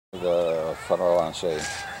The federal on say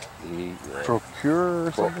the procure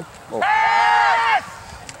or something.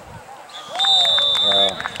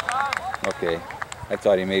 Oh. Okay. I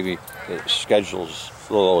thought he maybe schedules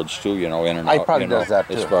the loads too, you know, in and out. He probably does that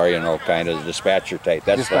too. As far, you know, kind of dispatcher type.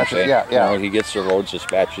 That's what I'm saying. Yeah. You know, he gets the loads,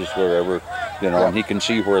 dispatches wherever, you know, and he can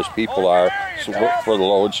see where his people are. So for the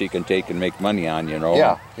loads he can take and make money on, you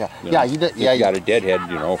know. You got a deadhead,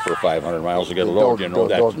 you know, for 500 miles to get a load, you know.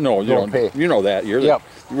 You know that.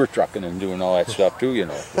 You were trucking and doing all that stuff too, you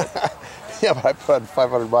know. Yeah, but I put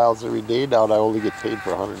 500 miles every day now, and I only get paid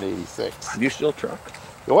for 186. You still truck?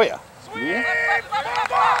 Oh yeah.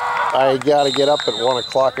 I gotta get up at 1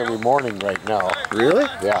 o'clock every morning right now. Really?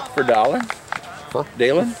 Yeah. For Dahlen? Huh?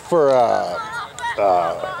 Dahlen? For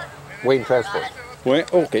Wayne Transport. Wayne?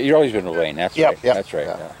 Okay, you've always been with Wayne. That's right. Yep. That's right.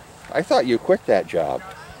 Yeah. I thought you quit that job.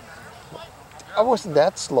 I wasn't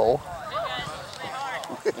that slow.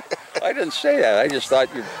 I didn't say that. I just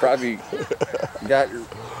thought you probably got your,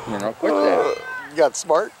 you know, quit that. Got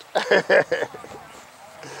smart.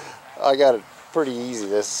 I got it pretty easy.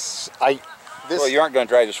 Well, you aren't going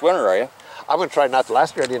to try this winter, are you? I'm going to try not to.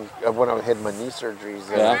 Last year I didn't, when I had my knee surgeries,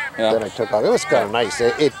 then I took off. It was kind of nice.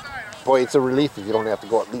 Boy, it's a relief if you don't have to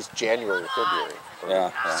go at least January or February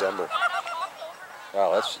or December.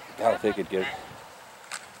 Well, I think it'd get.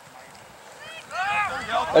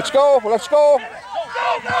 Let's go! Let's go!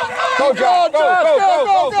 Go, Josh!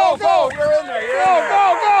 Go! You're in there!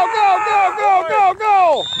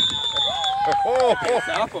 Go! I can't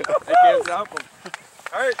stop him. I can't stop him.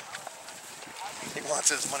 All right. He wants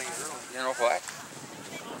his money early. You know what?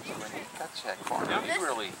 When he cuts that corner,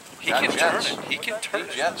 He can turn it. He can turn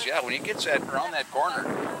it. Yeah, when he gets around that corner,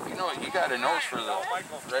 you know, he got a nose for the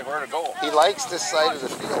right where to go. He likes this side of the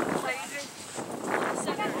field.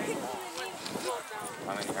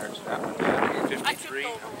 How many yards is that one? 53.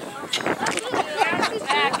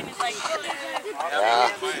 Yeah.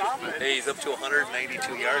 Hey, he's up to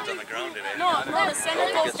 192 yards on the ground today. No, the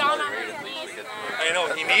center goes down on her knees. I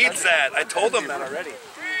know, he needs that. I told him that already.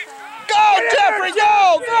 Go, Jeffrey,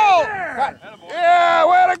 go! Yeah,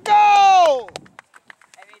 way to go!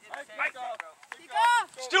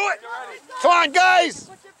 Let's do it! Come on, guys!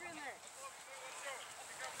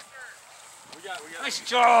 Nice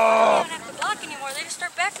job! They don't have to block anymore, they just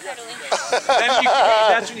start backpedaling.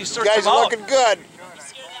 That's when you start Guys them are out. looking good.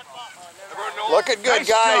 Looking good,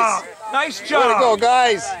 guys. Nice job! Way to go,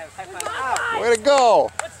 guys. Way to go.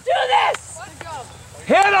 Let's do this!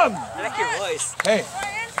 Hit him! I like your voice. Hey.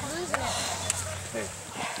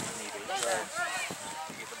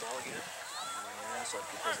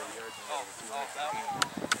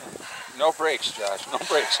 No brakes, Josh. No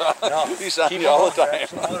brakes. No. He's on you all the time.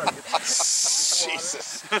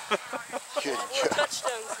 Jesus. Good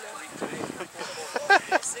Touchdowns now.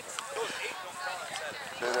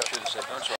 Should have said, don't